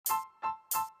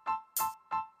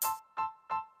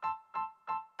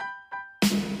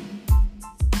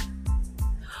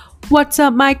What's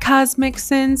up, my cosmic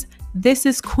sins? This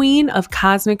is Queen of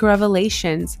Cosmic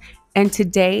Revelations, and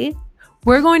today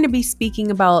we're going to be speaking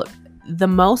about the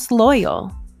most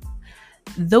loyal,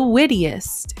 the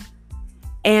wittiest,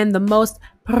 and the most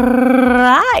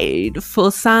prideful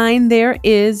sign there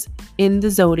is in the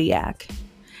zodiac.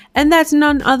 And that's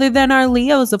none other than our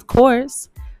Leos, of course.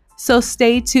 So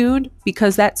stay tuned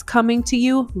because that's coming to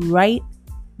you right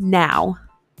now.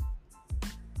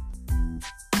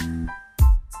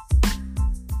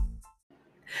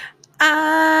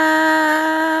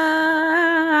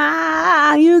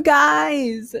 You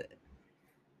guys.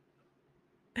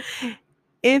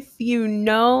 If you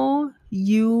know,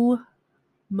 you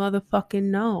motherfucking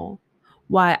know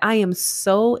why I am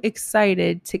so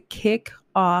excited to kick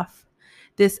off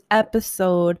this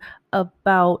episode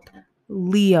about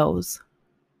Leos.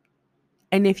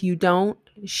 And if you don't,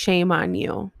 shame on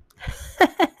you.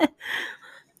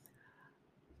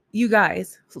 You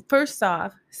guys, first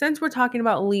off, since we're talking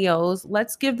about Leos,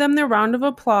 let's give them their round of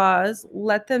applause.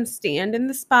 Let them stand in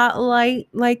the spotlight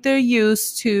like they're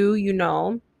used to, you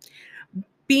know.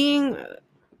 Being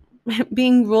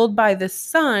ruled by the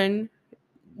sun,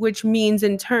 which means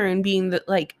in turn being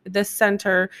the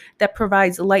center that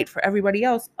provides light for everybody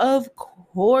else. Of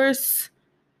course,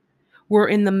 we're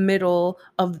in the middle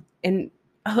of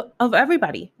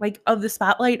everybody, like of the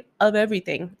spotlight of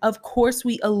everything. Of course,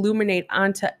 we illuminate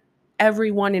onto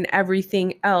everyone and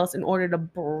everything else in order to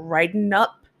brighten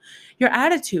up your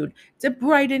attitude, to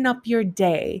brighten up your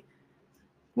day.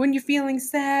 When you're feeling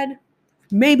sad,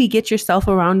 maybe get yourself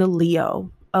around a Leo,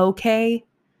 okay?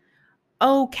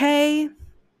 Okay?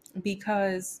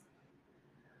 Because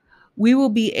we will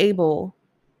be able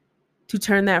to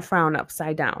turn that frown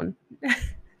upside down.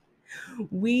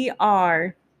 We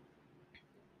are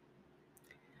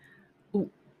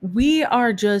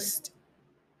just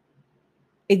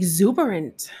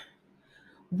exuberant.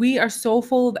 We are so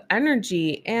full of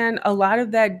energy, and a lot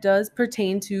of that does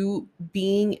pertain to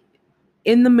being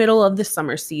in the middle of the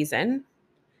summer season,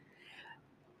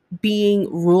 being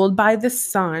ruled by the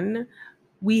sun.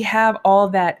 We have all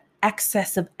that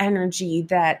excess of energy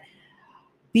that,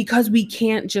 because we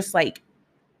can't just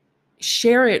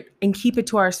share it and keep it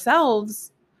to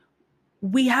ourselves,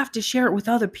 we have to share it with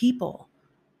other people.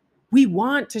 We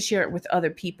want to share it with other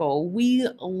people. We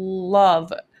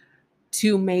love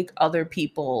to make other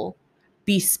people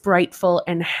be spriteful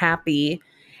and happy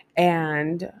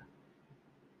and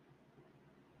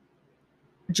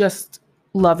just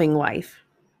loving life.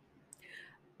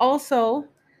 Also,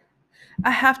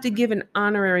 I have to give an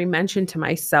honorary mention to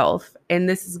myself, and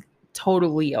this is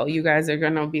totally Leo. You guys are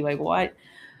going to be like, what?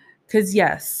 Because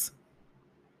yes,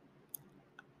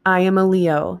 I am a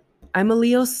Leo. I'm a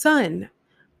Leo sun,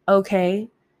 okay?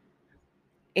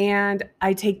 And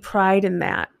I take pride in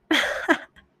that.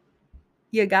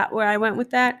 You got where I went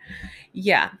with that?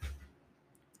 Yeah.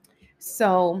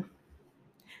 So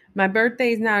my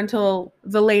birthday is not until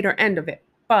the later end of it,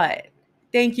 but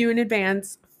thank you in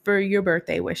advance for your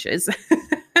birthday wishes.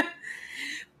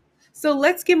 So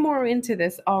let's get more into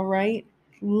this, all right?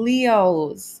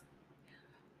 Leos.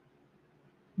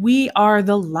 We are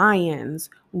the lions.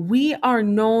 We are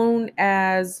known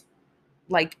as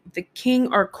the king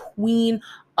or queen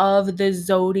of the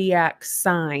zodiac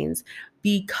signs,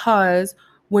 because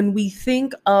when we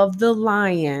think of the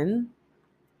lion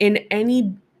in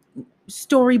any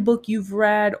storybook you've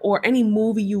read or any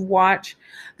movie you watch,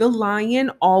 the lion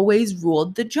always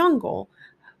ruled the jungle.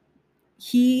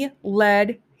 He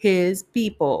led his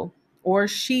people, or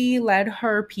she led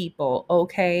her people,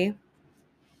 okay?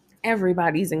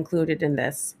 Everybody's included in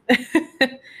this.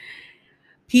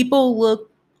 People look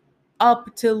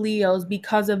up to Leos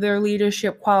because of their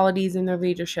leadership qualities and their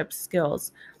leadership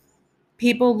skills.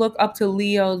 People look up to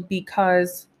Leos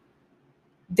because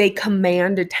they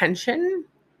command attention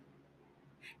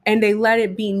and they let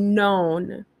it be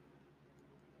known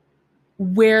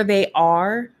where they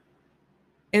are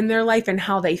in their life and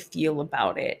how they feel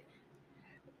about it.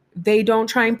 They don't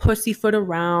try and pussyfoot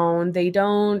around. They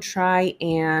don't try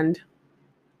and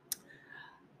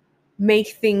make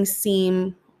things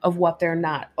seem of what they're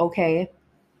not, okay?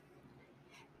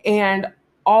 And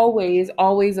always,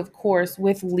 of course,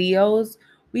 with Leos,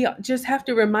 we just have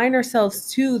to remind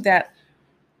ourselves too that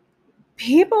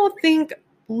people think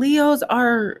Leos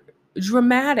are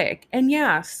dramatic. And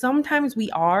yeah, sometimes we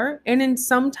are. And in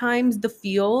sometimes the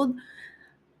field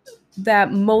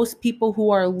that most people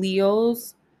who are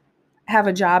Leos have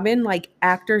a job in, like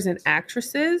actors and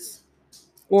actresses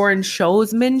or in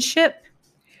showsmanship,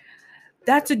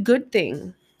 that's a good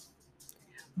thing.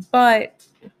 But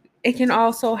it can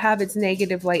also have its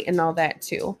negative light and all that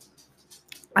too.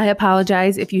 I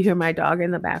apologize if you hear my dog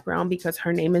in the background because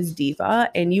her name is Diva,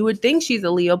 and you would think she's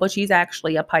a Leo, but she's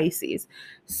actually a Pisces.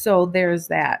 So there's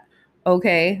that.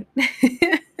 Okay.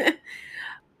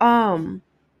 um,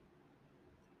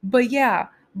 but yeah,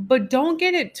 but don't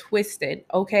get it twisted,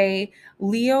 okay?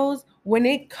 Leos, when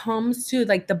it comes to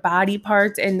like the body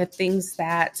parts and the things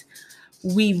that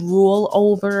we rule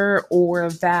over or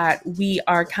that we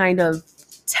are kind of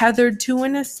tethered to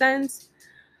in a sense,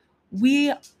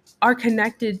 we are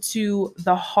connected to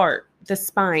the heart, the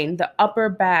spine, the upper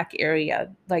back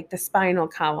area, like the spinal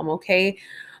column, okay?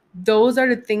 Those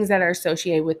are the things that are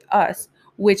associated with us,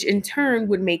 which in turn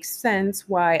would make sense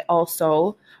why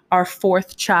also our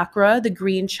fourth chakra, the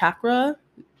green chakra,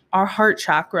 our heart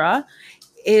chakra,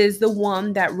 is the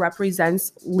one that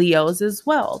represents Leos as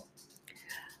well.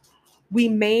 We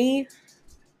may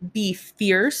be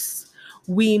fierce,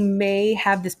 we may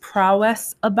have this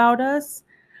prowess about us,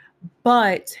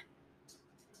 but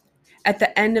at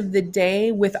the end of the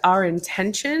day, with our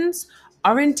intentions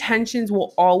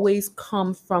will always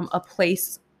come from a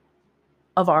place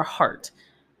of our heart.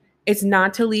 It's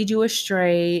not to lead you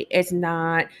astray, it's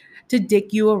not to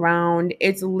dick you around.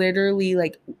 It's literally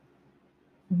like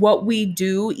what we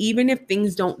do, even if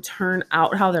things don't turn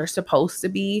out how they're supposed to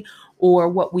be or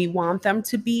what we want them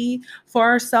to be for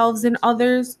ourselves and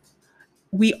others,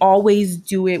 we always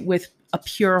do it with a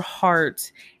pure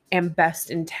heart and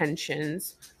best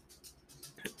intentions.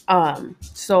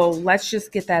 So let's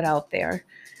just get that out there.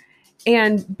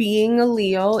 And being a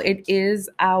Leo, it is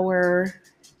our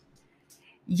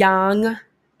yang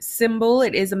symbol.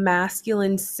 It is a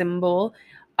masculine symbol.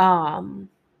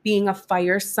 Being a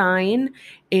fire sign,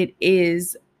 it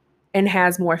is and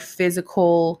has more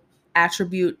physical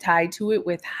attribute tied to it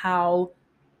with how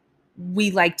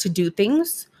we like to do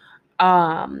things.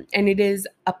 And it is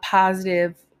a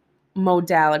positive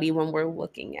modality when we're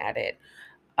looking at it.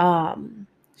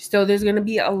 So there's going to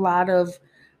be a lot of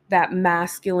that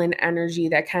masculine energy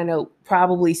that kind of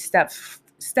probably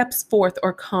steps forth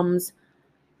or comes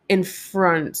in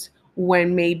front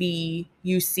when maybe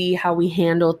you see how we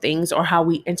handle things or how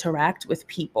we interact with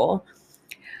people.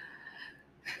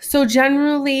 So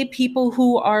generally, people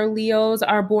who are Leos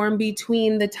are born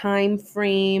between the time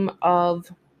frame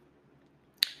of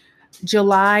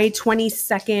July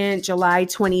 22nd, July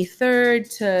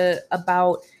 23rd to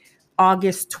about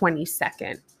August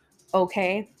 22nd.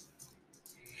 Okay.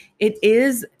 It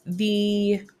is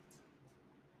the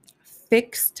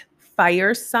fixed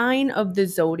fire sign of the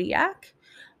zodiac,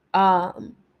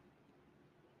 um,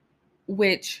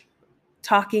 which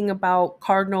talking about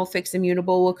cardinal fixed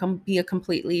immutable will be a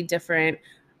completely different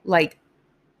like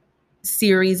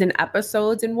series and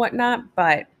episodes and whatnot.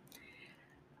 But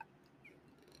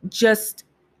just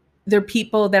they're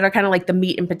people that are kind of like the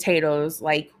meat and potatoes.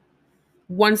 Like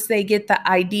once they get the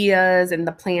ideas and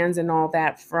the plans and all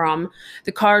that from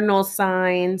the cardinal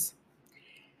signs,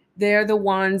 they're the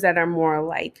ones that are more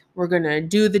like, we're going to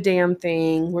do the damn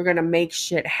thing. We're going to make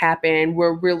shit happen.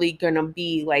 We're really going to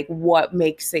be like what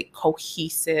makes it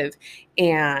cohesive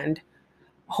and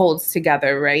holds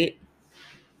together, right?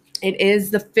 It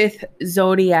is the fifth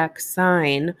zodiac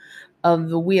sign of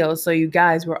the wheel. So you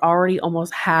guys, we're already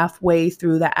almost halfway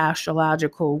through the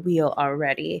astrological wheel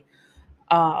already.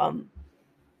 Um,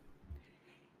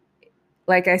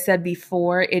 like I said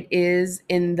before, it is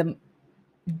in the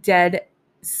dead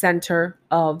center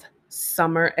of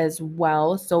summer as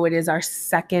well. So it is our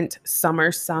second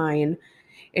summer sign.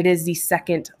 It is the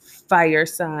second fire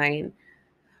sign.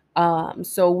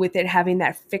 So with it having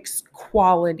that fixed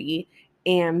quality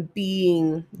and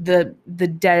being the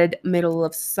dead middle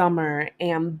of summer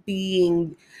and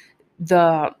being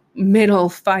the middle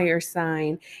fire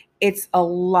sign, it's a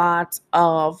lot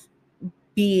of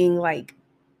being like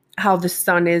how the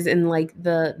sun is in like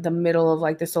the middle of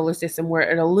like the solar system where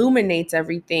it illuminates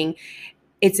everything.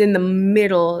 It's in the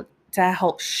middle to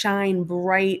help shine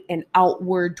bright and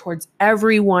outward towards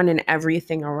everyone and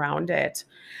everything around it.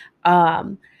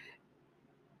 um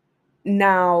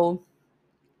Now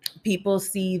people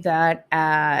see that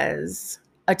as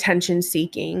attention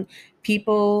seeking.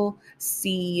 People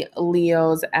see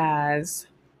Leos as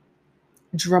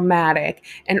dramatic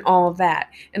and all of that.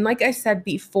 And like I said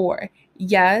before,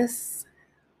 yes,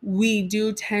 we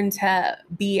do tend to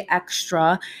be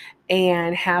extra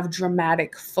and have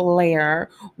dramatic flair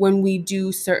when we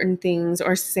do certain things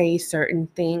or say certain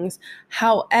things.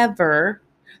 However,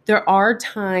 there are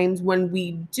times when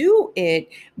we do it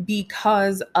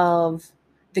because of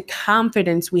the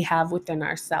confidence we have within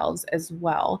ourselves as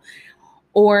well,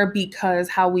 or because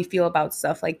how we feel about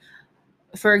stuff. Like,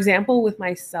 for example, with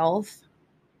myself,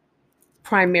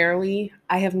 primarily,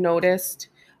 I have noticed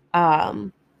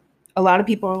a lot of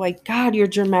people are like, God, you're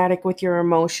dramatic with your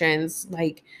emotions.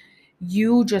 Like,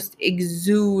 you just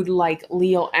exude like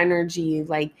Leo energy,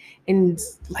 like in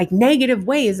like negative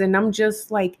ways. And I'm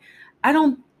just like, I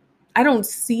don't I don't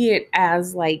see it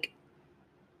as like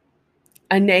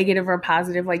a negative or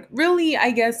positive. Like, really,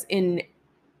 I guess in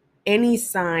any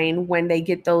sign, when they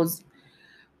get those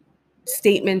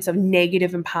statements of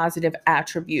negative and positive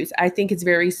attributes, I think it's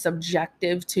very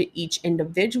subjective to each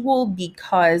individual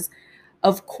because,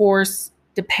 of course,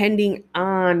 depending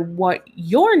on what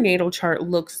your natal chart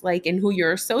looks like and who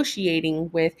you're associating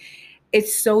with,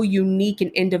 it's so unique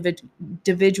and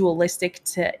individualistic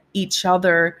to each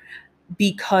other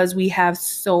because we have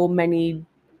so many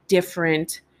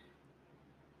different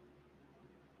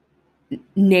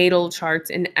natal charts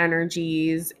and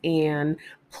energies and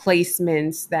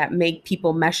placements that make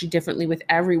people mesh differently with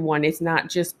everyone. It's not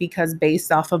just because based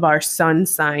off of our sun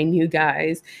sign, you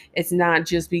guys. It's not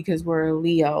just because we're a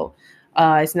Leo.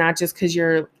 It's not just because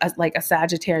you're like a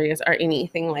Sagittarius or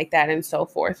anything like that and so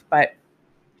forth. But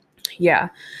yeah.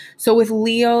 So with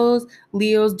Leos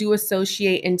do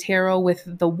associate in tarot with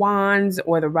the wands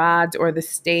or the rods or the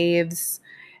staves.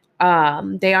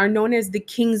 They are known as the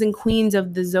kings and queens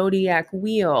of the zodiac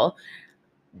wheel.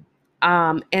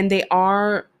 And they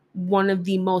are one of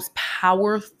the most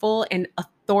powerful and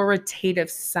authoritative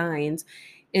signs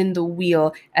in the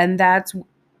wheel. And that's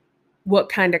what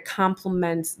kind of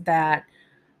complements that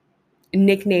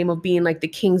nickname of being like the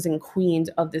kings and queens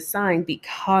of the sign,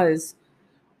 because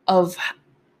of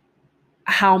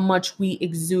how much we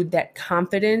exude that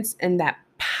confidence and that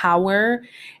power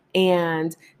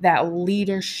and that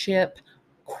leadership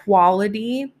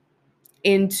quality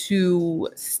into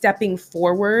stepping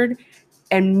forward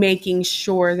and making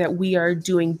sure that we are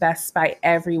doing best by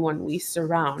everyone we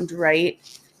surround, right?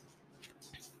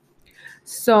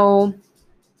 So,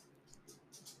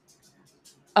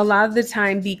 a lot of the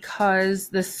time, because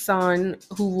the sun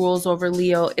who rules over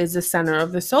Leo is the center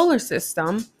of the solar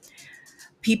system,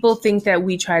 people think that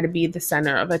we try to be the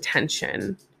center of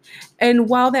attention. And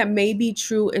while that may be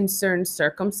true in certain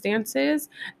circumstances,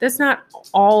 that's not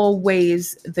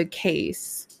always the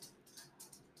case.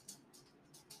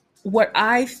 What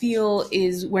I feel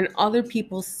is when other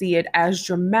people see it as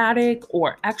dramatic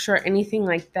or extra or anything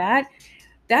like that,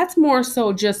 that's more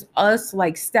so just us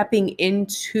like stepping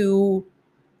into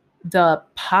the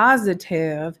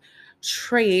positive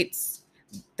traits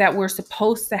that we're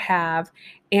supposed to have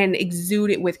and exude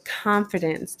it with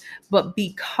confidence. But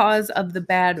because of the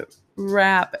bad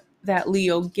rap that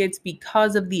Leo gets,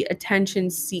 because of the attention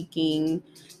seeking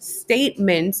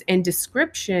statements and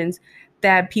descriptions,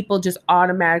 that people just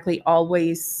automatically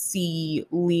always see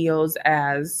Leos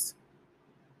as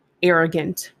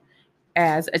arrogant,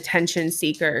 as attention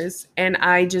seekers. And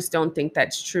I just don't think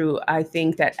that's true. I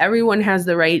think that everyone has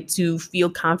the right to feel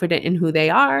confident in who they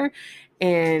are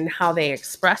and how they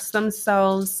express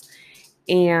themselves.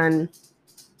 And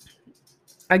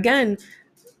again,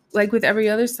 like with every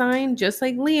other sign, just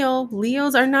like Leo,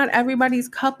 Leos are not everybody's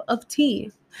cup of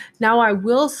tea. Now, I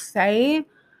will say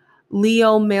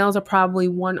Leo males are probably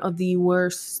one of the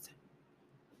worst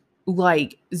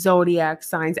like zodiac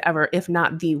signs ever, if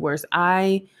not the worst.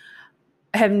 I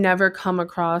have never come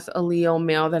across a Leo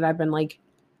male that I've been like,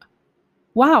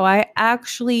 wow, I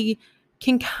actually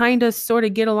can kind of sort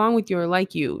of get along with you or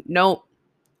like you. Nope.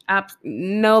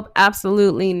 Nope,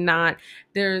 absolutely not.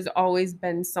 There's always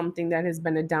been something that has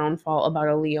been a downfall about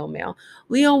a Leo male.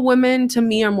 Leo women to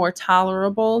me are more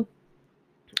tolerable,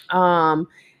 um,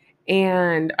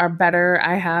 and are better.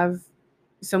 I have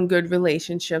some good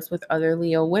relationships with other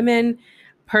Leo women,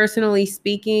 personally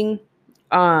speaking.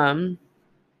 Um,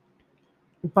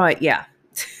 but yeah.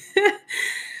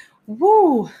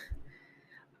 Woo.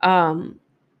 Um,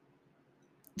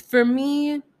 for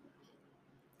me,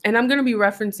 and I'm going to be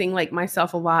referencing like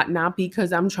myself a lot, not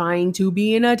because I'm trying to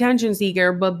be an attention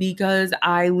seeker, but because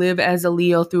I live as a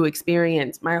Leo through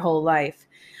experience my whole life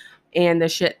and the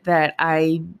shit that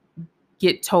I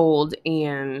get told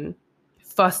and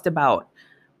fussed about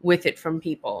with it from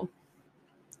people.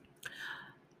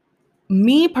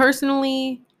 Me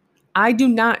personally, I do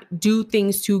not do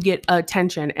things to get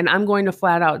attention. And I'm going to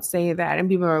flat out say that. And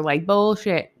people are like,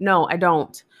 bullshit. No, I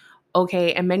don't.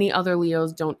 Okay. And many other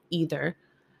Leos don't either.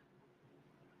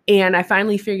 And I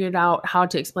finally figured out how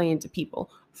to explain it to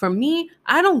people. For me,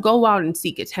 I don't go out and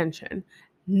seek attention.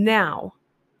 Now,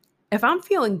 if I'm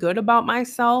feeling good about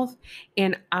myself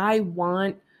and I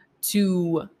want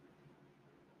to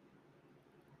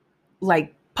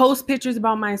like post pictures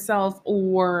about myself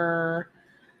or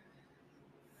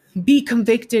be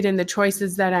convicted in the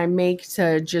choices that I make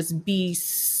to just be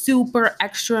super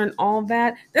extra and all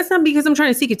that. That's not because I'm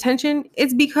trying to seek attention.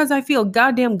 It's because I feel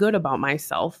goddamn good about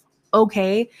myself.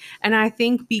 Okay. And I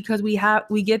think because we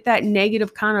get that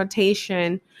negative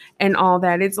connotation and all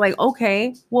that, it's like,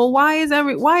 okay, well, why is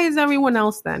everyone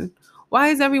else then? Why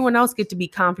does everyone else get to be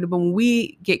confident? But when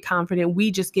we get confident,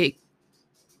 we just get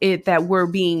it that we're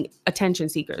being attention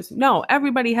seekers. No,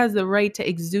 everybody has the right to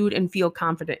exude and feel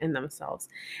confident in themselves.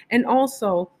 And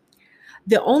also,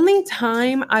 the only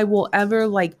time I will ever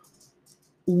like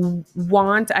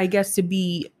want, I guess, to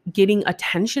be getting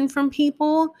attention from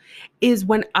people is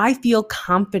when I feel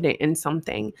confident in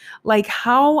something. Like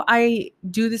how I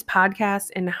do this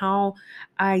podcast and how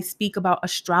I speak about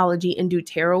astrology and do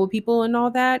tarot with people and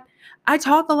all that. I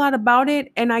talk a lot about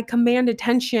it and I command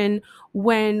attention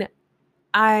when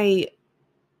I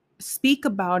speak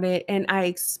about it and I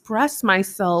express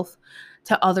myself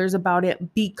to others about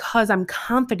it because I'm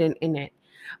confident in it.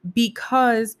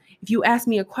 Because if you ask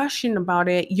me a question about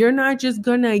it, you're not just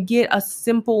gonna get a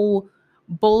simple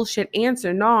bullshit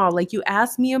answer. No, like you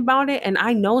ask me about it and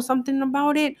I know something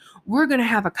about it, we're gonna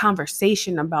have a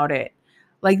conversation about it.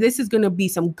 Like this is gonna be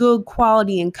some good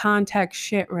quality and context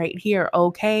shit right here,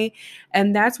 okay?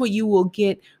 And that's what you will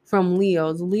get from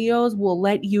Leos. Leos will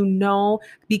let you know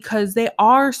because they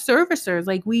are servicers.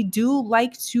 Like we do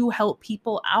like to help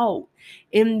people out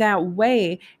in that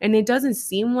way. And it doesn't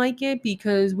seem like it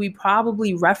because we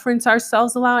probably reference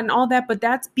ourselves a lot and all that, but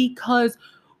that's because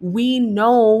we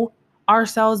know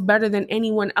ourselves better than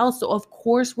anyone else. So of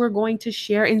course we're going to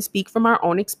share and speak from our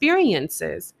own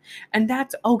experiences. And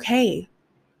that's okay.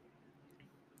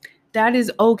 That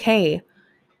is okay.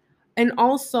 And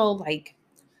also like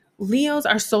Leos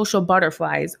are social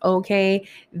butterflies, okay?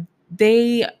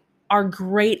 They are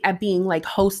great at being like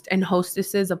host and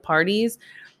hostesses of parties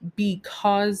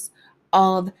because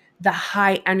of the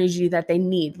high energy that they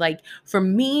need. Like for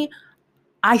me,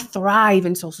 I thrive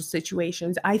in social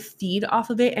situations. I feed off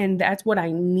of it and that's what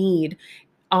I need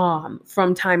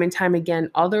from time and time again.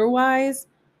 Otherwise,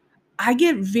 I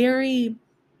get very,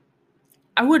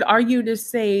 I would argue to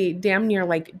say damn near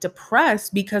like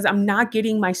depressed because I'm not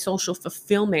getting my social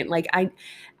fulfillment. Like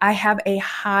I have a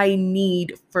high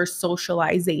need for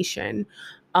socialization.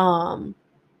 Um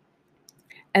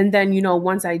and then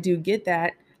once I do get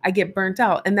that, I get burnt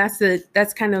out. And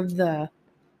that's kind of the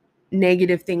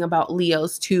negative thing about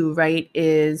Leos too, right?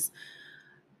 Is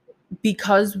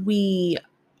because we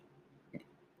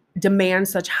demand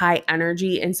such high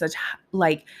energy and such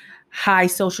like high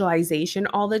socialization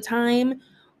all the time,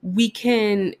 we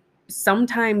can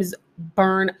sometimes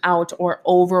burn out or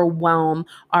overwhelm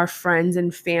our friends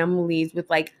and families with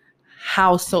like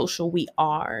how social we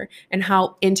are and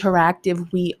how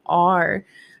interactive we are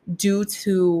due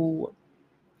to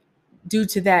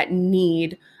that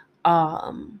need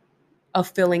of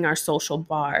filling our social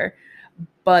bar.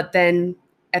 But then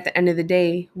at the end of the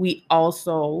day, we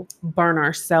also burn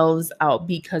ourselves out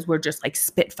because we're just like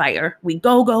Spitfire. We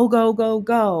go, go, go, go,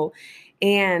 go.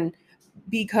 And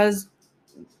because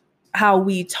how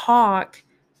we talk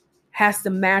has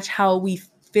to match how we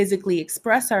physically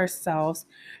express ourselves,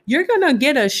 you're going to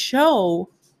get a show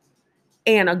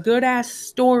and a good ass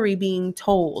story being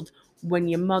told when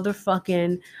you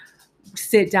motherfucking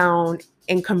sit down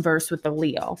and converse with a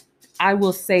Leo. I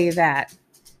will say that.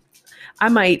 I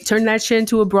might turn that shit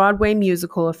into a Broadway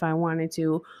musical if I wanted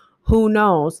to. Who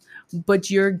knows? But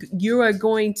you are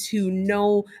going to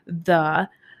know the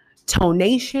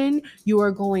tonation. You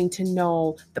are going to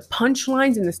know the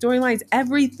punchlines and the storylines.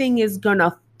 Everything is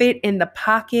gonna fit in the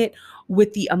pocket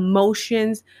with the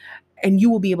emotions, and you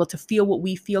will be able to feel what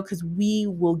we feel because we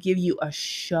will give you a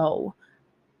show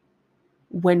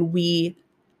when we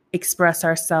express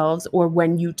ourselves or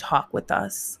when you talk with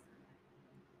us.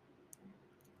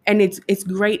 And it's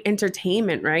great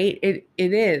entertainment, right? It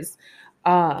is.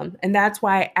 And that's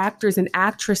why actors and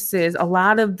actresses, a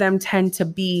lot of them tend to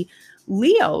be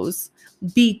Leos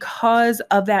because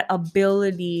of that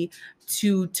ability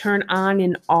to turn on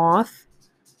and off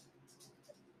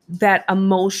that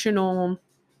emotional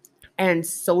and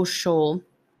social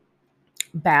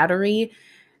battery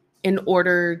in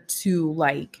order to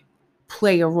like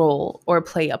play a role or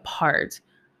play a part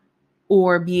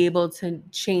or be able to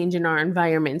change in our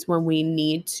environments when we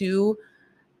need to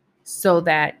so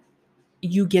that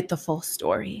you get the full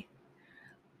story.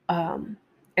 And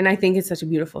I think it's such a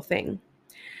beautiful thing.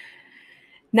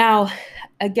 Now,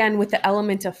 again, with the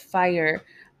element of fire,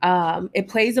 it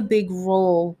plays a big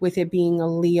role with it being a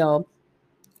Leo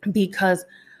because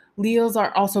Leos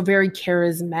are also very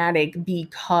charismatic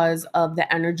because of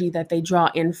the energy that they draw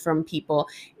in from people.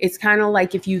 It's kind of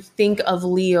like if you think of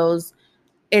Leos,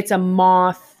 it's a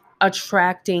moth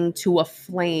attracting to a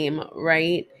flame,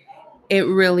 right? It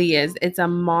really is. It's a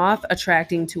moth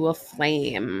attracting to a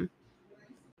flame.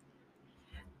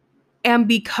 And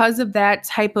because of that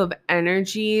type of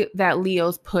energy that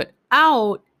Leos put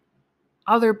out,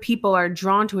 other people are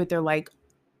drawn to it. They're like,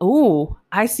 "Oh,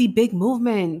 I see big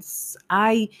movements.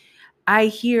 I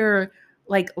hear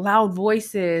like loud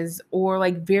voices or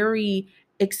like very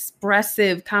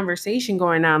expressive conversation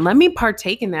going on. Let me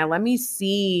partake in that. Let me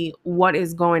see what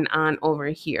is going on over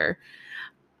here."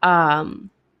 Um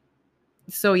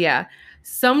so yeah,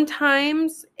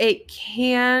 sometimes it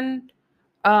can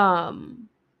um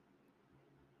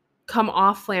come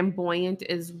off flamboyant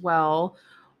as well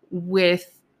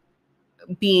with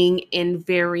being in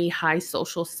very high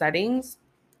social settings.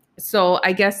 So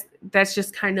I guess that's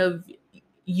just kind of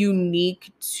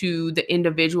unique to the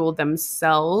individual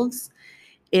themselves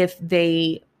if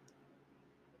they,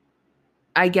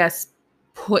 I guess,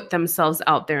 put themselves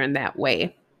out there in that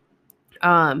way.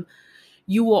 Um,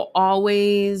 you will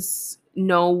always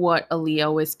know what a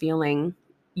Leo is feeling.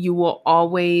 You will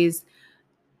always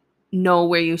know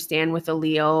where you stand with a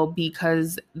Leo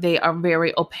because they are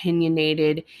very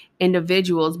opinionated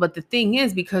individuals. But the thing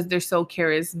is, because they're so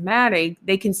charismatic,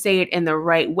 they can say it in the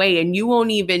right way, and you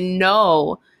won't even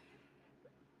know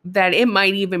that it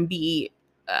might even be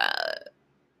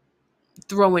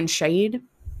throwing shade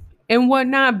and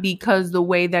whatnot, because the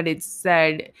way that it's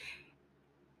said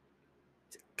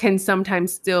can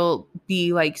sometimes still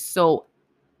be like so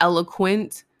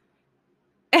eloquent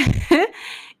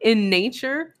in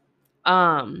nature.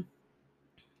 Um,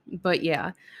 but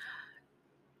yeah.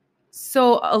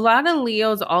 So a lot of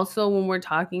Leos also, when we're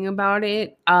talking about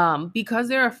it, because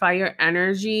they're a fire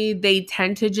energy, they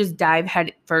tend to just dive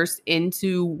head first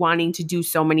into wanting to do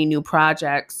so many new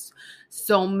projects,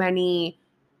 so many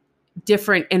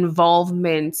different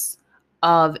involvements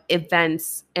of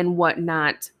events and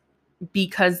whatnot,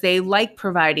 because they like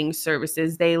providing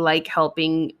services, they like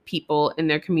helping people in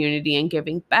their community and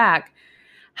giving back.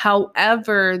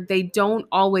 However, they don't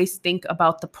always think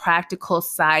about the practical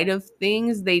side of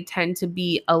things. They tend to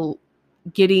be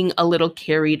getting a little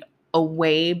carried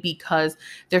away because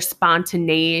their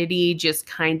spontaneity just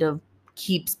kind of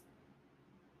keeps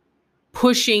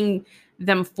pushing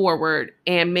them forward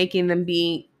and making them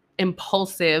be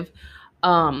impulsive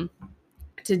um,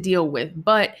 to deal with.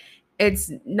 But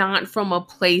it's not from a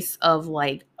place of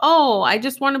like, oh, I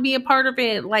just want to be a part of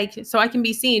it, like, so I can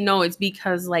be seen. No, it's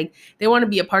because like they want to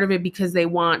be a part of it because they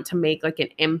want to make like an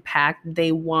impact.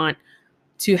 They want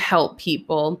to help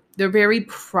people. They're very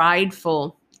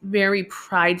prideful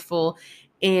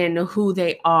in who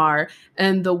they are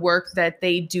and the work that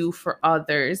they do for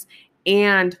others,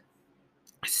 and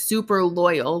super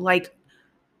loyal. Like,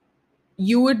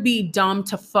 you would be dumb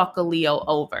to fuck a Leo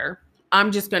over.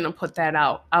 I'm just going to put that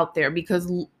out there because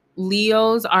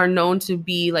Leos are known to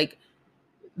be like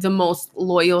the most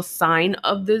loyal sign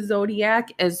of the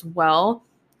zodiac as well.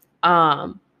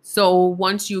 So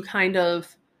once you've kind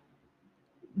of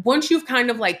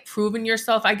like proven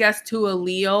yourself, I guess, to a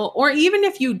Leo, or even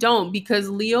if you don't, because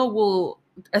Leo will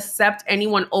accept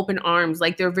anyone open arms.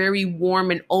 Like, they're very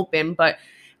warm and open, but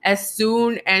as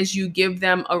soon as you give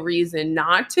them a reason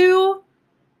not to,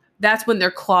 that's when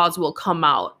their claws will come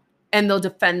out and they'll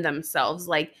defend themselves.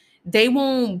 Like, they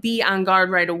won't be on guard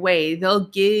right away. They'll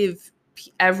give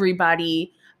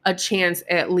everybody a chance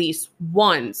at least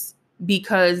once,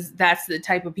 because that's the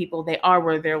type of people they are,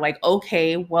 where they're like,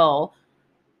 okay, well,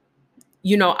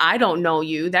 I don't know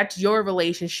you. That's your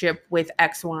relationship with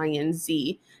X, Y, and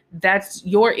Z. That's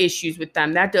your issues with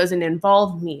them. That doesn't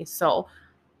involve me. So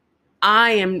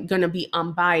I am going to be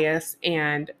unbiased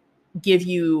and give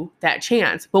you that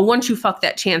chance. But once you fuck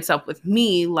that chance up with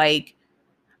me, like,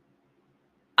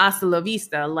 hasta la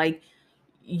vista, like,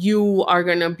 you are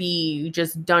going to be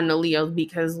just done to Leos,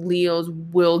 because Leos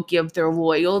will give their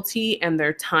loyalty and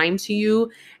their time to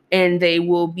you, and they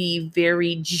will be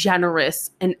very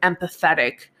generous and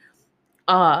empathetic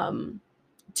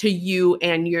to you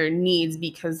and your needs,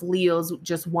 because Leos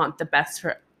just want the best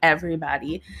for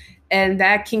everybody. And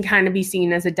that can kind of be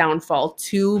seen as a downfall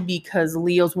too, because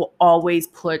Leos will always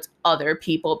put other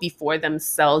people before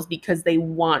themselves, because they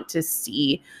want to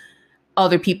see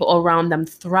other people around them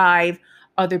thrive,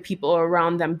 other people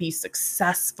around them be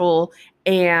successful,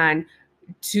 and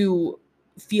to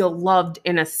feel loved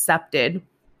and accepted.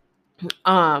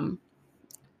 Um,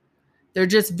 they're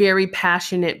just very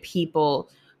passionate people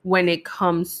when it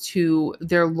comes to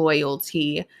their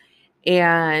loyalty.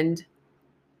 And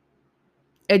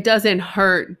it doesn't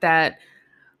hurt that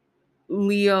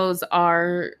Leos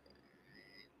are,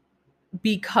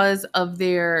 because of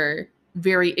their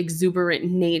very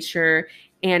exuberant nature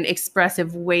and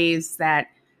expressive ways, that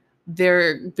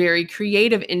they're very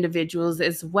creative individuals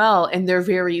as well, and they're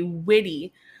very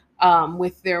witty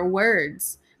with their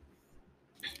words,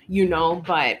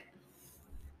 but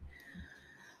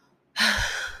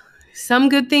some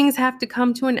good things have to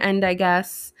come to an end, I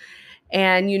guess.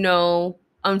 And,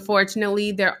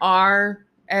 unfortunately, there are,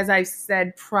 as I've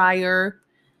said prior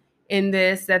in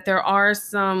this, that there are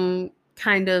some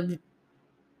kind of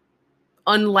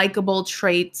unlikable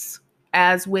traits,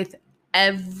 as with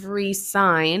every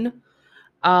sign.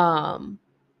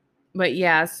 But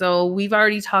yeah, so we've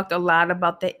already talked a lot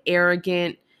about the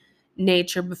arrogant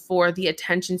nature before, the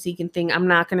attention seeking thing. I'm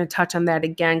not going to touch on that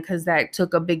again because that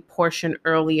took a big portion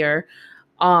earlier.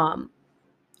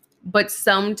 But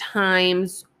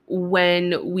sometimes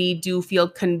when we do feel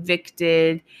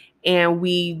convicted and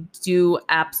we do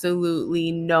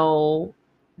absolutely know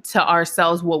to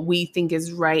ourselves what we think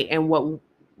is right and what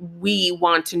we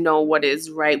want to know what is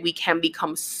right, we can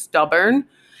become stubborn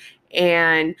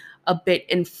and a bit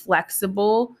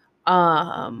inflexible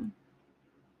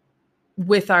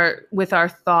with our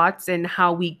thoughts and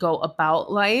how we go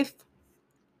about life.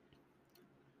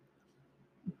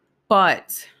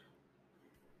 But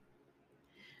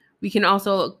we can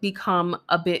also become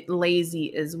a bit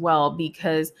lazy as well,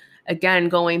 because again,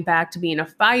 going back to being a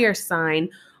fire sign,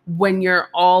 when you're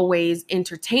always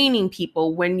entertaining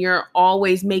people, when you're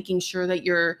always making sure that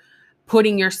you're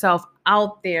putting yourself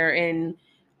out there and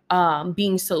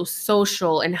being so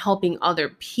social and helping other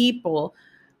people,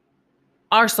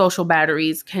 our social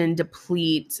batteries can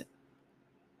deplete,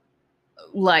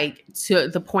 like, to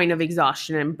the point of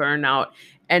exhaustion and burnout.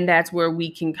 And that's where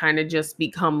we can kind of just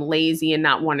become lazy and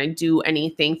not want to do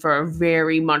anything for a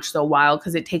very much so while,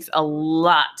 because it takes a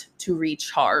lot to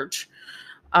recharge.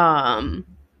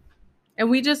 And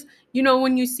we just,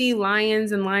 when you see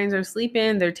lions and lions are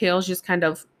sleeping, their tails just kind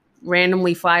of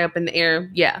randomly fly up in the air.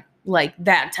 Yeah, like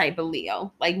that type of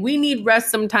Leo. Like, we need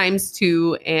rest sometimes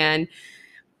too,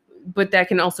 but that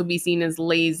can also be seen as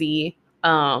lazy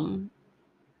when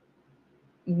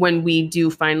we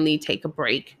do finally take a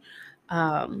break.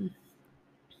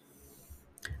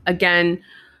 Again,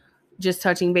 just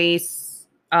touching base,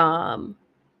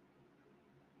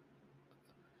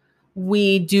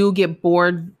 we do get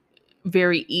bored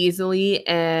very easily,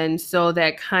 and so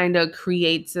that kind of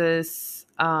creates us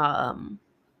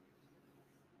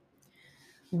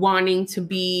wanting to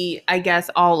be, I guess,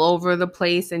 all over the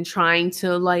place and trying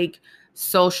to like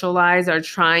socialize or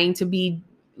trying to be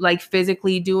like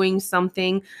physically doing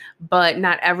something, but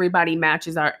not everybody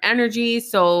matches our energy.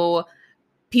 So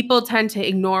people tend to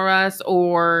ignore us,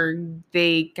 or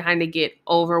they kind of get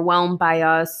overwhelmed by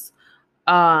us,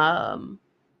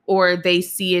 or they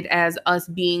see it as us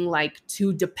being like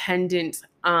too dependent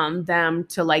on them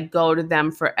to like go to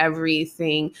them for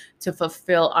everything to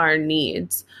fulfill our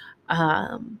needs.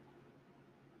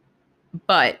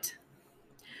 But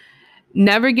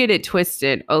never get it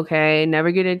twisted, okay?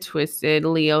 Never get it twisted.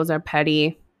 Leos are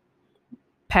petty,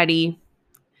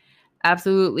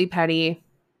 absolutely petty.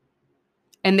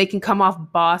 And they can come off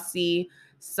bossy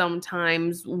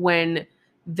sometimes when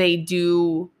they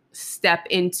do step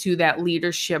into that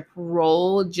leadership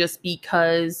role, just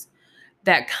because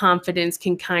that confidence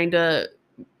can kind of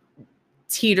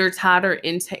teeter-totter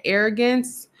into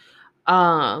arrogance,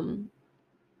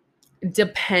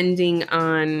 depending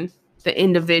on the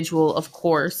individual, of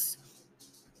course.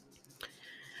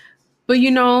 But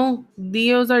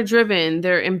Leos are driven,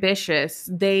 they're ambitious,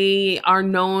 they are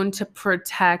known to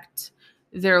protect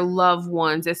their loved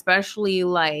ones, especially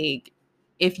like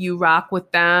if you rock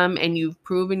with them and you've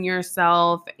proven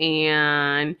yourself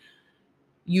and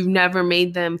you've never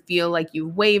made them feel like you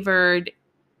wavered,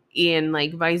 and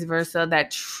like vice versa.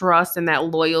 That trust and that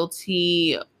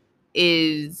loyalty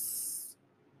is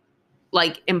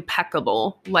like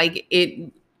impeccable. Like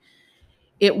it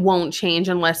won't change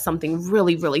unless something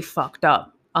really, really fucked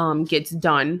up gets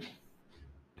done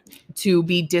to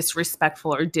be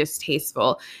disrespectful or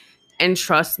distasteful. And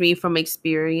trust me, from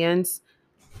experience,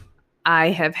 I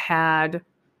have had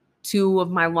two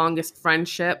of my longest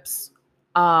friendships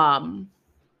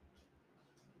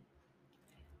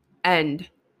end,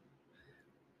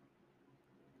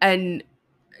 and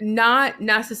not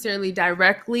necessarily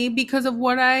directly because of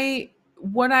what I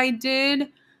did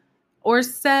or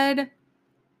said,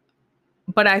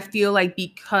 but I feel like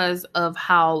because of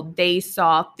how they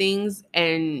saw things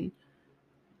and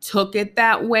took it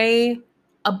that way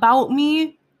about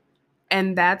me.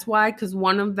 And that's why, because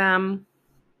one of them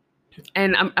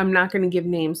And I'm not going to give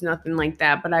names, nothing like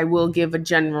that, but I will give a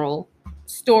general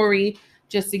story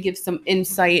just to give some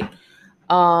insight.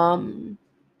 Um,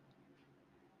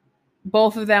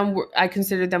 both of them were, I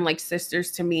considered them like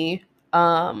sisters to me.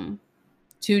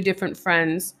 Two different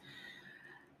friends.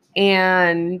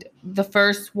 And the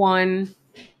first one,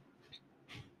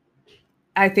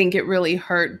 I think it really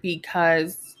hurt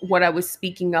because what I was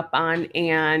speaking up on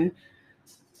and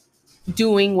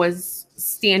doing was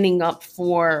standing up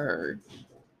for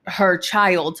her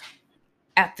child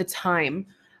at the time,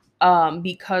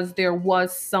 because there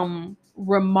was some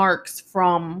remarks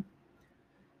from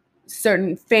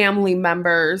certain family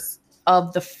members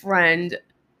of the friend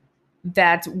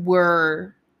that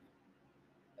were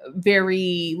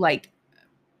very like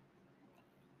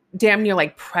damn near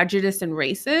like prejudiced and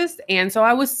racist. And so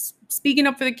I was speaking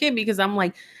up for the kid because I'm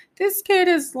like, this kid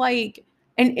is like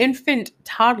an infant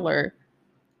toddler.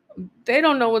 They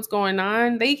don't know what's going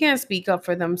on. They can't speak up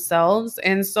for themselves.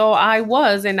 And so I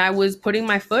was putting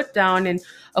my foot down. And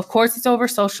of course, it's over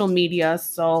social media.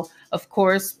 So, of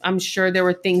course, I'm sure there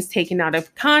were things taken out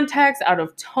of context, out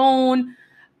of tone,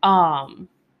 um,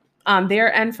 on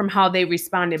their end from how they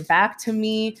responded back to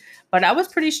me. But I was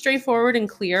pretty straightforward and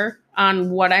clear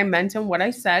on what I meant and what I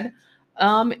said.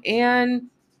 And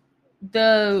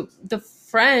the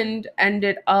friend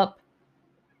ended up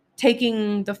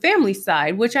taking the family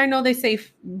side, which I know they say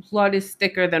blood is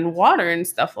thicker than water and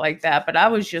stuff like that. But I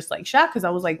was just like shocked because I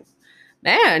was like,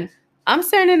 man, I'm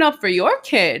standing up for your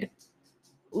kid.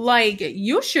 Like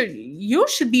you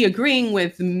should be agreeing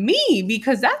with me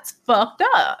because that's fucked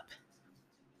up.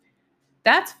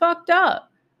 That's fucked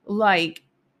up. Like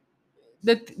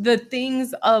the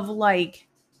things of like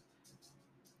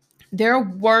there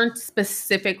weren't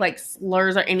specific like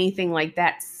slurs or anything like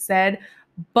that said,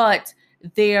 but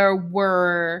there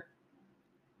were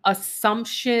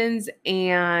assumptions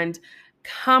and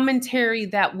commentary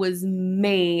that was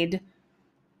made,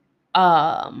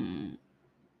 um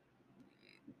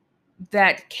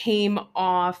that came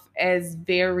off as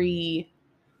very,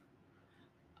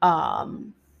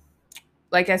 um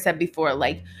like I said before,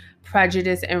 like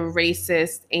prejudice and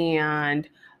racist and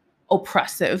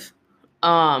oppressive.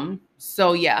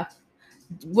 So yeah,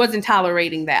 wasn't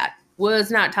tolerating that.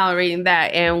 Was not tolerating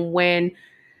that. And when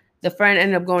the friend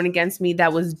ended up going against me,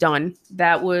 that was done.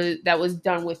 That was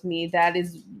done with me. That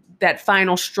is that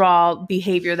final straw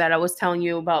behavior that I was telling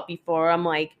you about before. I'm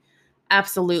like,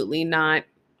 absolutely not.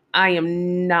 I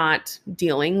am not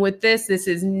dealing with this. This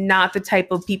is not the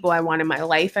type of people I want in my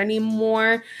life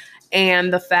anymore.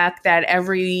 And the fact that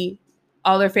every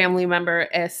other family member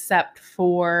except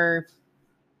for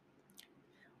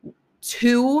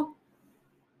two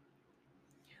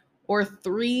or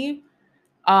three,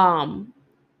 um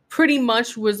pretty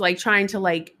much was like trying to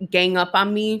like gang up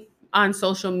on me on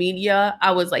social media.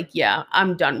 I was like, yeah,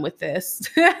 I'm done with this.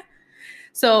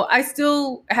 So I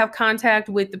still have contact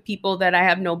with the people that I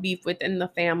have no beef with in the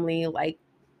family. Like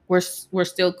we're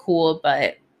still cool,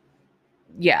 but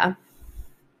yeah.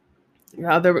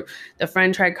 The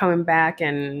friend tried coming back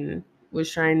and was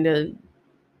trying to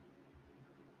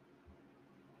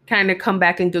kind of come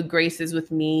back in good graces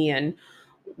with me and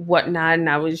whatnot, and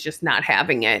I was just not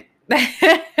having it.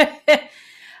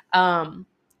 um,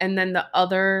 and then the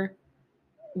other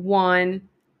one,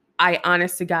 I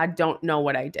honest to God don't know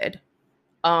what I did.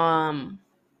 Um,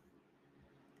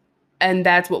 and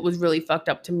that's what was really fucked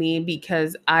up to me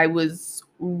because I was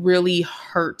really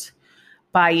hurt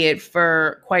by it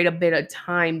for quite a bit of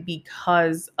time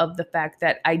because of the fact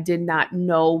that I did not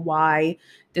know why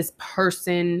this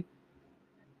person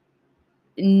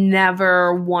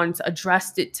never once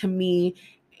addressed it to me.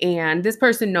 And this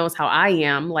person knows how I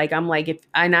am. Like, I'm like, if,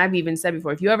 and I've even said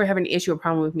before, if you ever have an issue or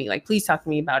problem with me, like, please talk to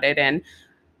me about it. And,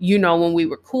 when we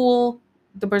were cool,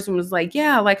 the person was like,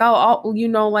 yeah, like,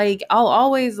 like, I'll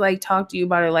always like talk to you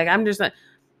about it. Like, I'm just not.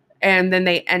 And then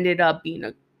they ended up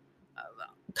being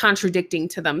contradicting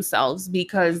to themselves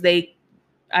because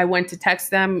I went to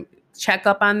text them, check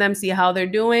up on them, see how they're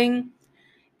doing.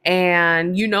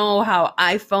 And you know how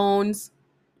iPhones,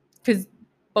 because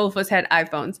both of us had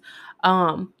iPhones.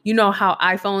 You know how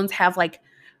iPhones have like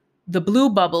the blue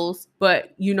bubbles,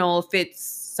 but if it's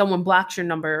someone blocks your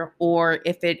number or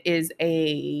if it is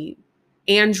a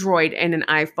Android and an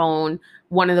iPhone,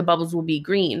 one of the bubbles will be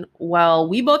green. Well,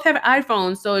 we both have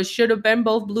iPhones, so it should have been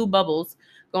both blue bubbles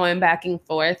going back and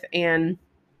forth. And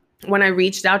when I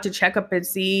reached out to check up and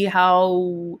see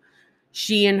how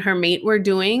she and her mate were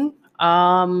doing,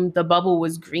 the bubble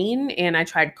was green, and I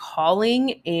tried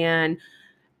calling, and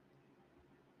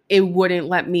it wouldn't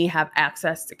let me have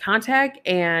access to contact.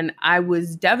 And I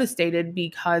was devastated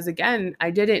because, again,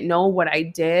 I didn't know what I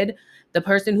did. The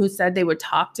person who said they would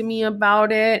talk to me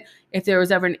about it, if there was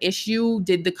ever an issue,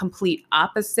 did the complete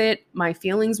opposite. My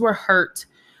feelings were hurt.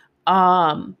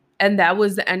 And that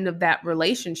was the end of that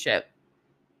relationship.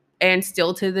 And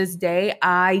still to this day,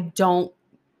 I don't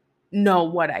know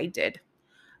what I did.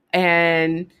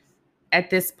 And at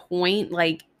this point,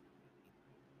 like,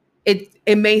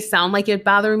 it may sound like it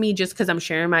bothered me just because I'm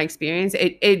sharing my experience.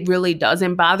 It really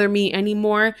doesn't bother me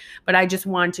anymore, but I just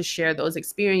wanted to share those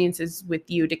experiences with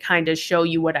you to kind of show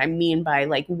you what I mean by,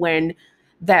 like, when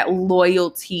that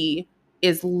loyalty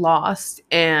is lost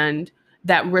and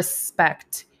that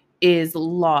respect is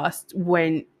lost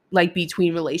when, like,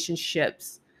 between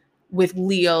relationships with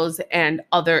Leos and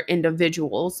other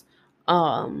individuals.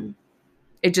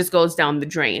 It just goes down the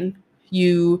drain.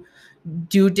 You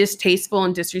do distasteful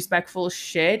and disrespectful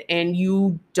shit, and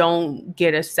you don't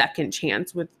get a second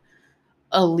chance with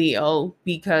a Leo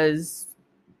because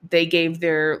they gave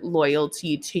their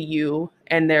loyalty to you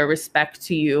and their respect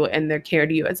to you and their care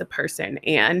to you as a person,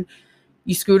 and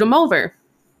you screwed them over.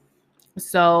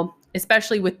 So,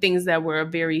 especially with things that were a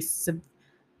very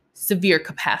severe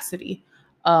capacity,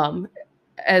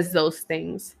 as those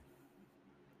things.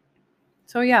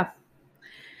 So, yeah.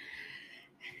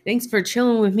 Thanks for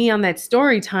chilling with me on that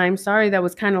story time. Sorry that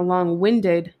was kind of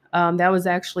long-winded. That was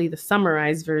actually the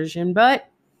summarized version, but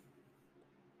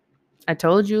I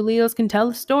told you Leos can tell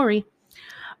a story.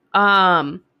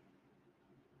 Yeah,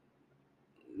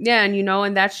 and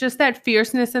and that's just that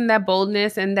fierceness and that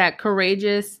boldness and that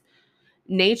courageous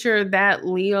nature that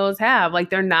Leos have. Like,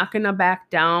 they're not going to back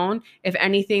down. If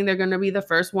anything, they're going to be the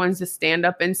first ones to stand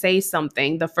up and say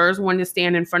something, the first one to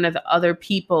stand in front of the other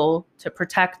people to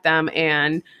protect them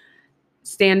and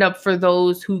stand up for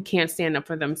those who can't stand up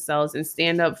for themselves and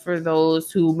stand up for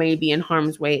those who may be in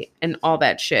harm's way and all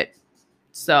that shit.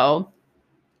 So,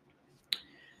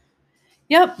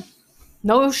 yep,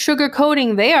 no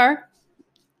sugarcoating there.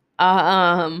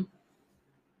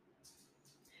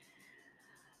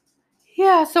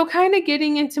 Yeah, so kind of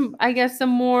getting into, I guess, some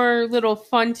more little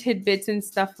fun tidbits and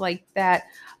stuff like that.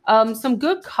 Some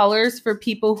good colors for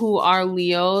people who are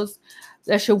Leos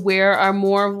that should wear are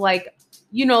more of, like,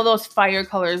 those fire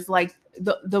colors, like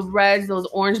the reds, those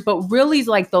orange, but really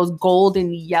like those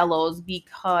golden yellows,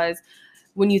 because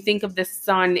when you think of the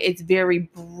sun, it's very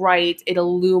bright, it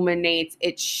illuminates,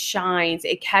 it shines,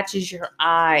 it catches your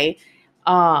eye.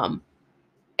 And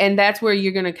that's where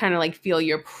you're going to kind of like feel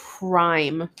your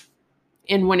prime.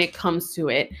 And when it comes to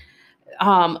it,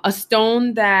 a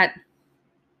stone that,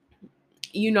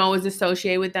 is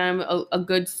associated with them, a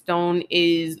good stone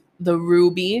is the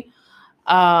ruby.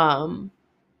 And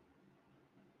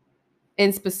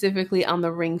specifically on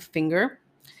the ring finger.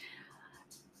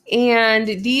 And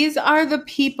these are the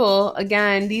people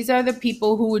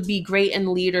who would be great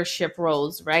in leadership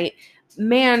roles, right?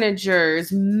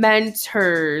 Managers,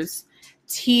 mentors,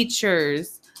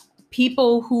 teachers,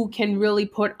 people who can really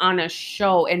put on a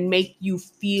show and make you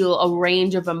feel a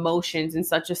range of emotions in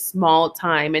such a small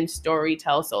time and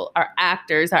storytell. So our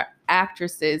actors, our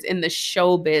actresses in the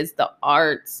showbiz, the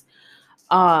arts,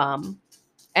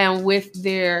 and with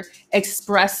their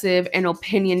expressive and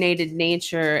opinionated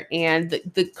nature and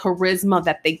the charisma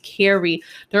that they carry,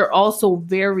 they're also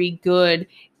very good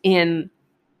in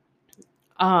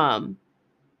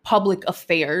public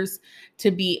affairs to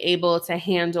be able to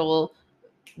handle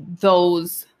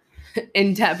those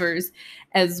endeavors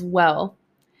as well.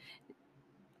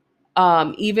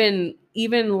 Even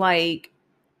like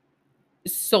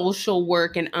social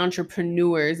work and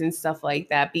entrepreneurs and stuff like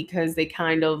that, because they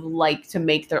kind of like to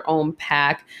make their own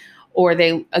pack, or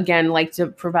they, again, like to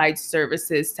provide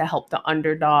services to help the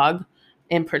underdog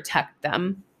and protect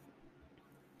them.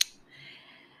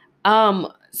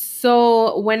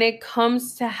 So when it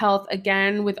comes to health,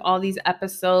 again, with all these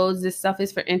episodes, this stuff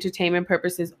is for entertainment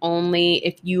purposes only.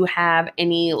 If you have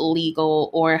any legal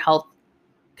or health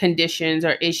conditions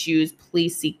or issues,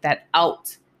 please seek that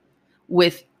out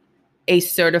with a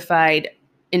certified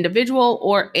individual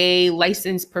or a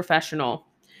licensed professional.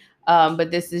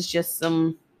 But this is just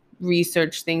some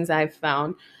research things I've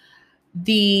found.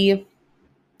 The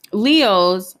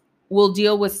Leos will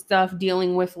deal with stuff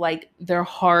dealing with, like, their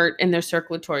heart and their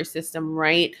circulatory system,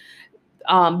 right?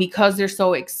 Because they're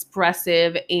so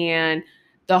expressive and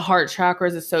the heart chakra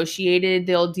is associated,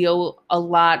 they'll deal a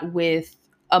lot with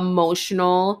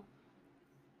emotional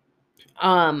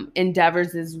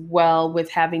endeavors as well, with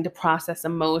having to process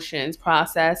emotions,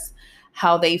 process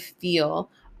how they feel.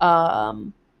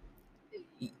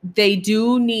 they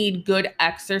do need good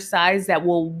exercise that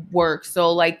will work.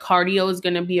 So like cardio is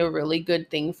going to be a really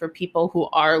good thing for people who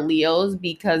are Leos,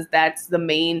 because that's the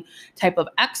main type of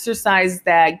exercise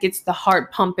that gets the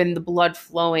heart pumping, the blood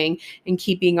flowing, and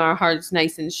keeping our hearts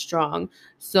nice and strong.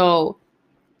 So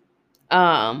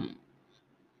um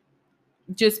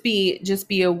just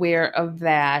be aware of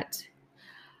that.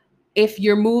 If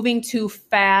you're moving too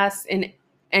fast in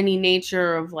any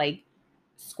nature of like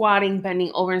squatting,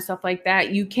 bending over, and stuff like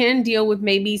that, you can deal with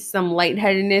maybe some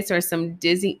lightheadedness or some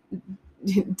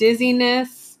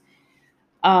dizziness.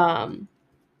 Um,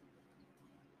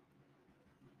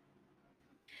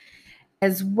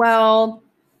 as well.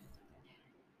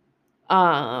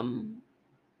 Um,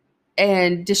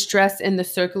 and distress in the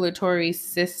circulatory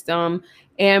system,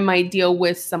 and might deal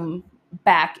with some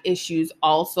back issues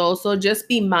also. So just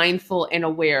be mindful and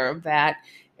aware of that.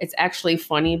 It's actually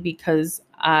funny because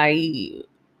I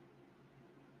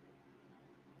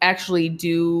actually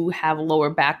do have lower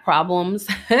back problems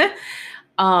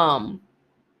um,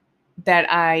 that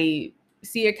I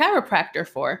see a chiropractor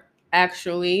for.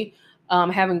 Actually,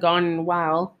 haven't gone in a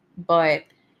while, but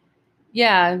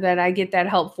yeah, that I get that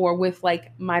help for with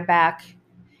like my back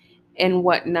and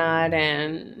whatnot.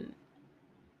 And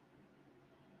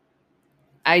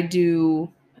I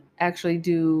do actually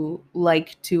do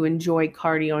like to enjoy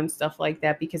cardio and stuff like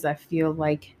that, because I feel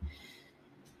like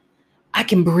I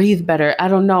can breathe better. I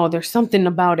don't know. There's something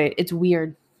about it. It's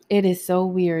weird. It is so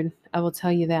weird. I will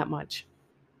tell you that much.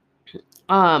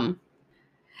 Um,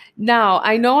 Now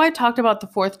I know I talked about the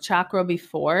fourth chakra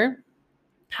before.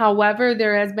 However,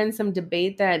 there has been some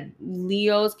debate that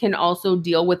Leos can also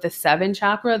deal with the seventh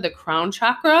chakra, the crown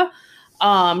chakra.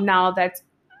 Now that's,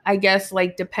 I guess,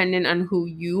 like dependent on who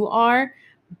you are,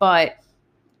 but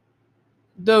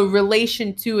the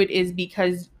relation to it is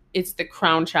because it's the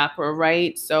crown chakra,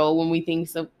 right? So when we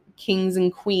think of kings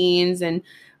and queens and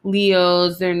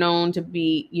Leos, they're known to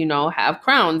be, have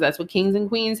crowns. That's what kings and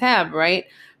queens have, right?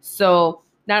 So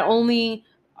not only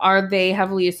are they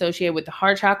heavily associated with the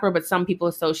heart chakra, but some people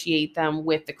associate them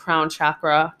with the crown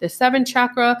chakra. The seventh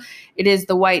chakra, it is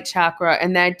the white chakra,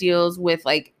 and that deals with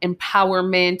like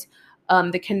empowerment,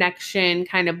 the connection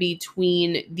kind of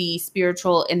between the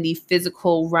spiritual and the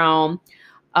physical realm,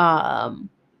 um,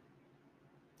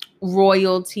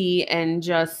 royalty, and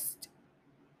just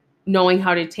knowing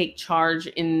how to take charge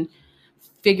in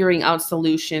figuring out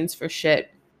solutions for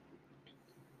shit.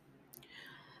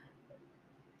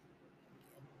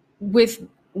 With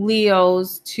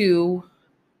Leos, too,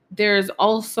 there's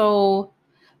also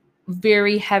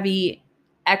very heavy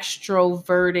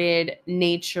extroverted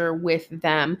nature with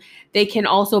them. They can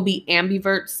also be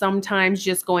ambiverts sometimes,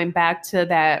 just going back to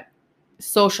that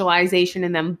socialization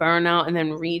and then burnout and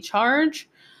then recharge.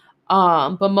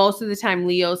 But most of the time,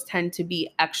 Leos tend to be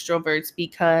extroverts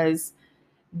because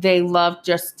they love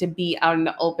just to be out in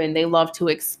the open. They love to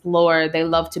explore. They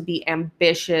love to be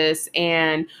ambitious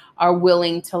and are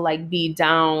willing to like be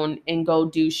down and go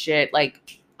do shit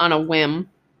like on a whim.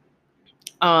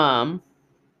 Um,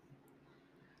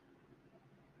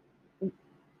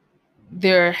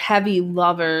 they're heavy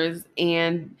lovers,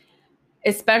 and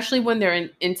especially when they're in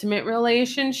intimate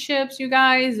relationships, you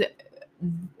guys,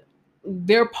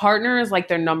 their partner is like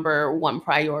their number one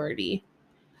priority.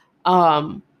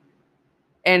 Um,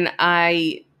 and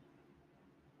I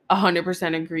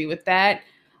 100% agree with that.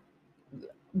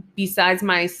 Besides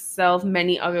myself,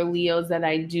 many other Leos that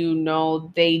I do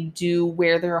know, they do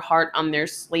wear their heart on their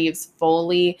sleeves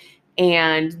fully,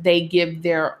 and they give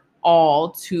their all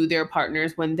to their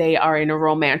partners when they are in a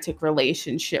romantic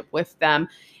relationship with them.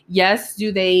 Yes,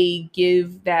 do they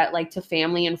give that like to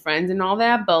family and friends and all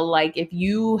that, but like if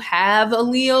you have a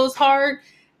Leo's heart,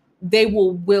 they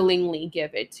will willingly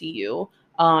give it to you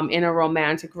in a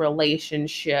romantic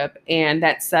relationship. And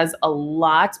that says a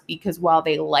lot, because while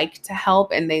they like to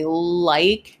help and they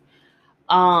like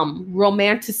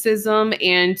romanticism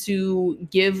and to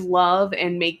give love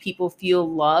and make people feel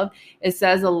loved, it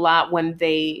says a lot when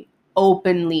they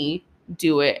openly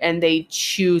do it and they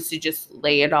choose to just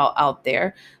lay it all out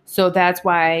there. So that's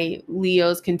why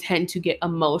Leos can tend to get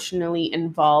emotionally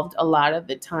involved a lot of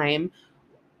the time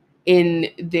in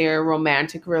their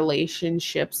romantic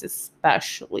relationships,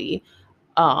 especially.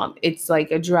 It's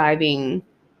like a driving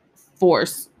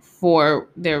force for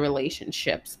their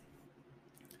relationships.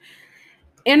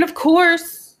 And of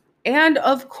course,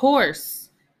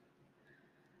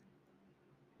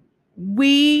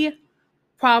 we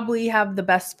probably have the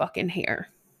best fucking hair.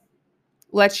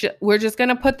 We're just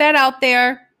gonna put that out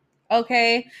there.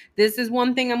 Okay. This is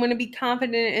one thing I'm gonna be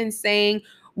confident in saying.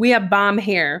 We have bomb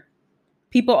hair.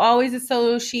 People always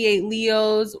associate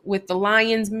Leos with the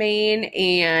lion's mane,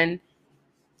 and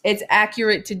it's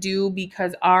accurate to do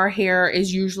because our hair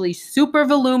is usually super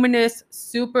voluminous,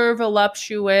 super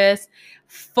voluptuous,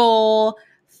 full,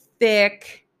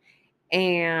 thick,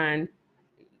 and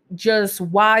just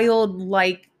wild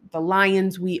like the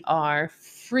lions we are.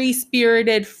 Free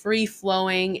spirited, free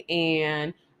flowing,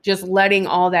 and just letting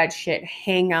all that shit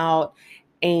hang out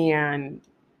and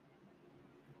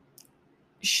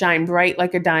shine bright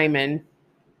like a diamond.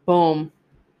 Boom.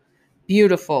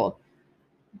 Beautiful.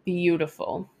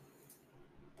 Beautiful.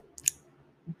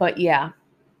 But yeah,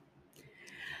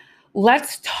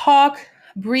 let's talk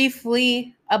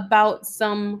briefly about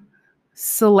some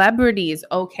celebrities,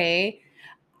 okay?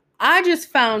 I just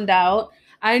found out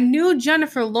I knew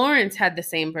Jennifer Lawrence had the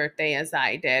same birthday as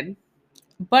I did,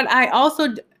 but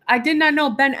I did not know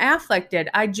Ben Affleck did.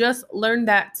 I just learned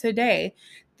that today,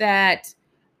 that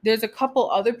there's a couple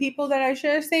other people that I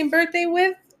share the same birthday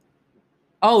with.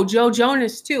 Oh, Joe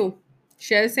Jonas too.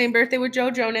 Share the same birthday with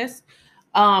Joe Jonas.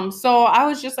 So I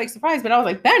was just like surprised, but I was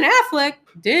like, Ben Affleck,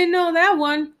 didn't know that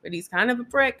one, but he's kind of a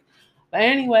prick. But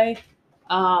anyway,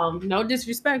 no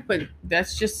disrespect, but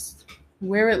that's just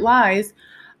where it lies.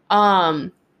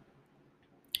 Um,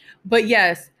 but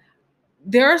yes,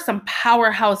 there are some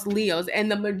powerhouse Leos,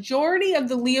 and the majority of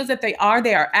the Leos that they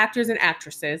are actors and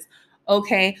actresses.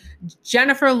 Okay,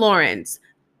 Jennifer Lawrence,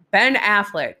 Ben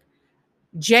Affleck,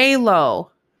 J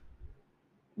Lo,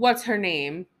 what's her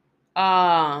name?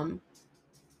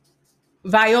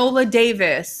 Viola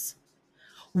Davis,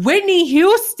 Whitney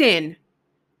Houston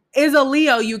is a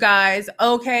Leo, you guys.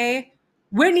 Okay,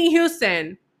 Whitney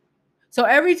Houston. So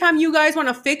every time you guys want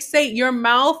to fixate your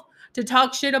mouth to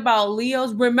talk shit about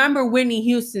Leos, remember Whitney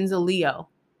Houston's a Leo.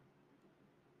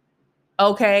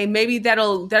 Okay, maybe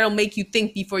that'll make you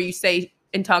think before you say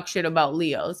and talk shit about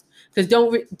Leos. Because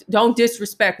don't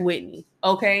disrespect Whitney.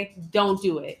 Okay, don't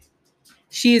do it.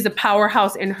 She is a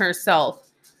powerhouse in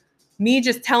herself. Me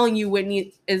just telling you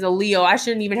Whitney is a Leo, I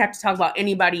shouldn't even have to talk about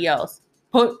anybody else.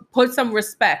 Put some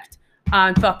respect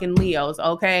on fucking Leos,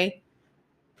 okay?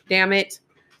 Damn it.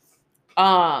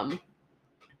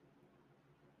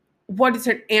 What is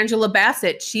her? Angela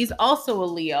Bassett. She's also a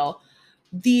Leo.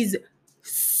 These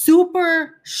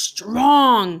super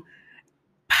strong,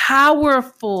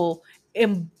 powerful,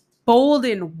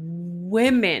 emboldened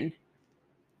women.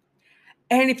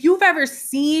 And if you've ever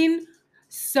seen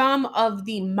some of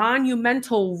the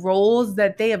monumental roles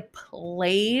that they have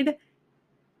played,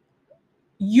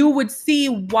 you would see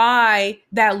why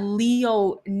that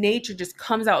Leo nature just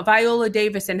comes out. Viola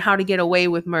Davis in How to Get Away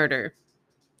with Murder.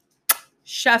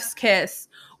 Chef's Kiss.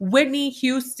 Whitney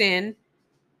Houston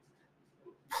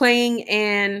playing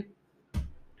in,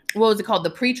 what was it called? The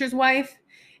Preacher's Wife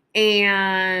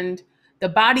and The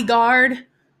Bodyguard.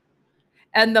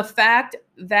 And the fact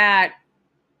that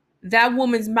that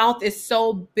woman's mouth is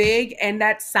so big and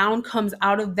that sound comes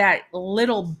out of that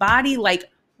little body, like,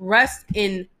 rest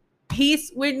in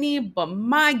peace, Whitney. But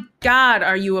my God,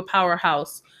 are you a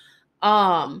powerhouse?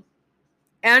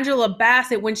 Angela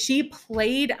Bassett, when she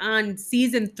played on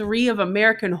season 3 of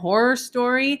American Horror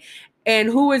Story, and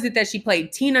who is it that she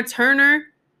played? Tina Turner.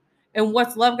 And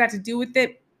What's Love Got to Do with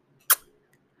It?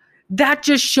 That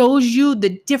just shows you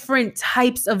the different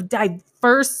types of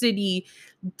diversity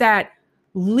that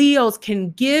Leos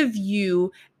can give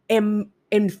you in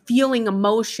feeling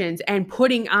emotions and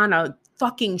putting on a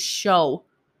fucking show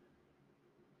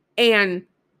and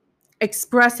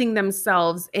expressing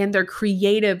themselves in their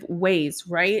creative ways,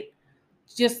 right?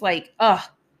 Just like,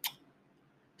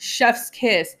 chef's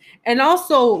kiss. And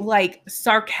also like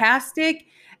sarcastic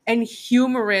and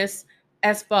humorous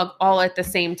as fuck all at the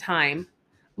same time.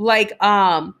 Like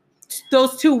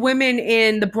those two women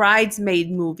in the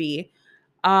Bridesmaid movie.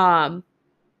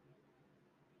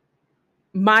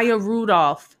 Maya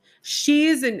Rudolph.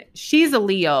 She's a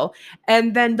Leo.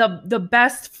 And then the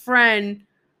best friend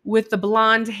with the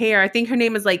blonde hair, I think her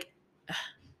name is like,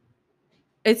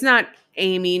 it's not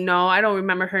Amy, no, I don't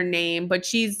remember her name, but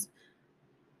she's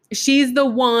the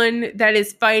one that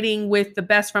is fighting with the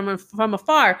best from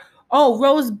afar. Oh,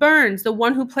 Rose Byrne, the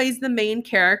one who plays the main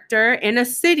character in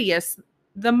Insidious,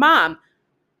 the mom.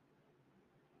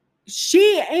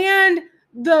 She and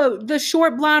the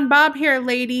short blonde bob hair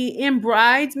lady in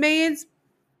Bridesmaids,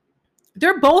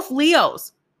 they're both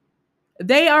Leos.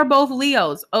 They are both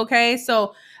Leos, okay?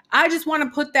 So I just want to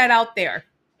put that out there.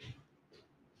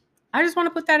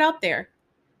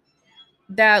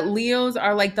 That Leos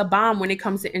are like the bomb when it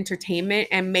comes to entertainment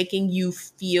and making you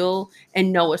feel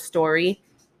and know a story.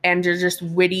 And they're just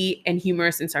witty and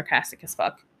humorous and sarcastic as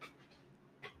fuck.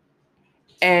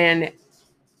 And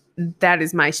that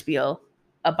is my spiel.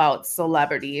 about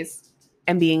celebrities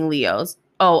and being Leos.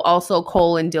 Oh, also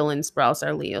Cole and Dylan Sprouse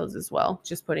are Leos as well.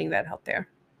 Just putting that out there.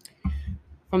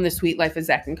 From The Sweet Life of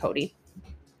Zach and Cody.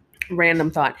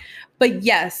 Random thought. But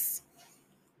yes,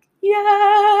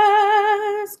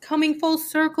 coming full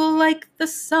circle like the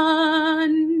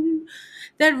sun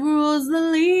that rules the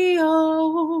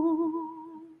Leo.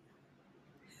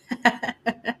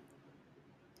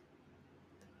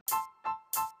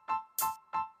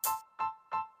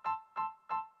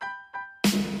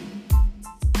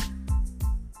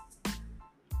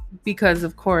 Because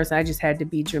of course I just had to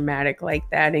be dramatic like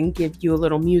that and give you a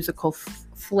little musical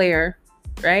flair,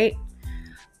 right?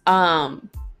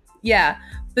 Yeah,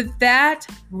 but that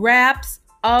wraps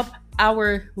up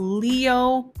our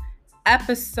Leo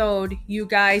episode, you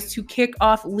guys, to kick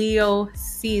off Leo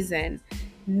season.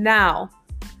 Now,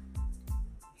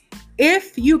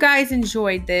 if you guys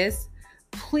enjoyed this,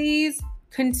 please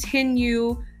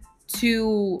continue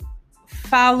to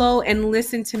follow and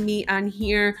listen to me on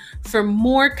here for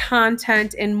more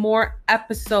content and more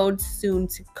episodes soon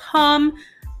to come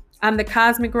on the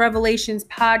Cosmic Revelations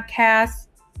podcast.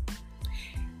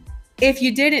 If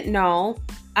you didn't know,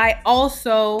 I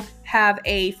also have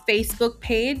a Facebook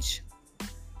page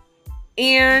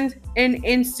and an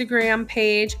Instagram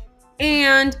page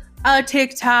and a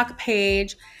TikTok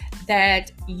page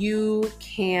that you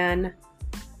can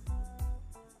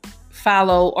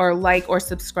follow or like or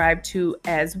subscribe to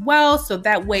as well. So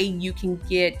that way you can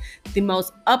get the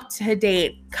most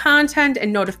up-to-date content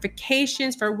and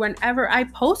notifications for whenever I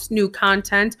post new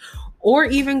content or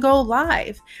even go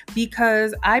live,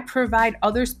 because I provide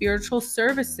other spiritual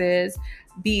services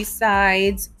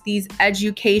besides these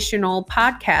educational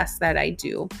podcasts that I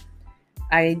do.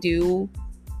 I do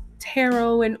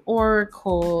tarot and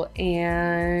oracle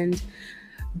and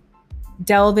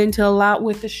delve into a lot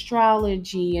with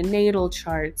astrology and natal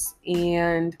charts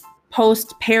and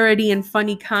post parody and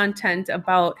funny content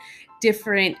about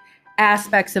different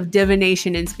aspects of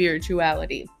divination and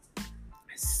spirituality.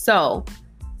 So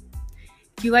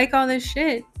if you like all this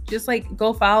shit, just like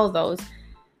go follow those.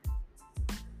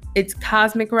 It's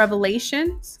Cosmic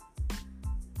Revelations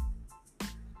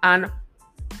on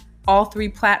all 3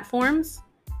 platforms.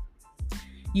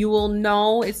 You will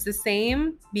know it's the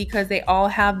same because they all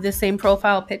have the same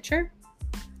profile picture.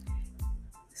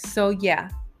 So yeah,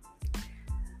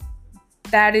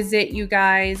 that is it, you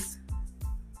guys.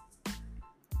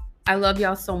 I love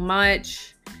y'all so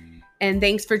much. And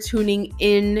thanks for tuning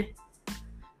in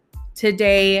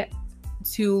today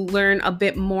to learn a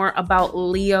bit more about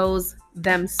Leos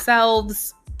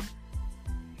themselves.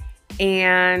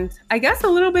 And I guess a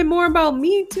little bit more about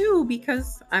me too,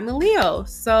 because I'm a Leo.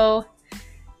 So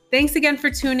thanks again for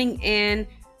tuning in.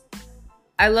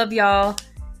 I love y'all.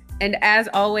 And as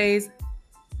always,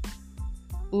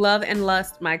 love and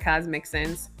lust my cosmic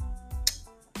sins.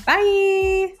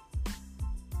 Bye.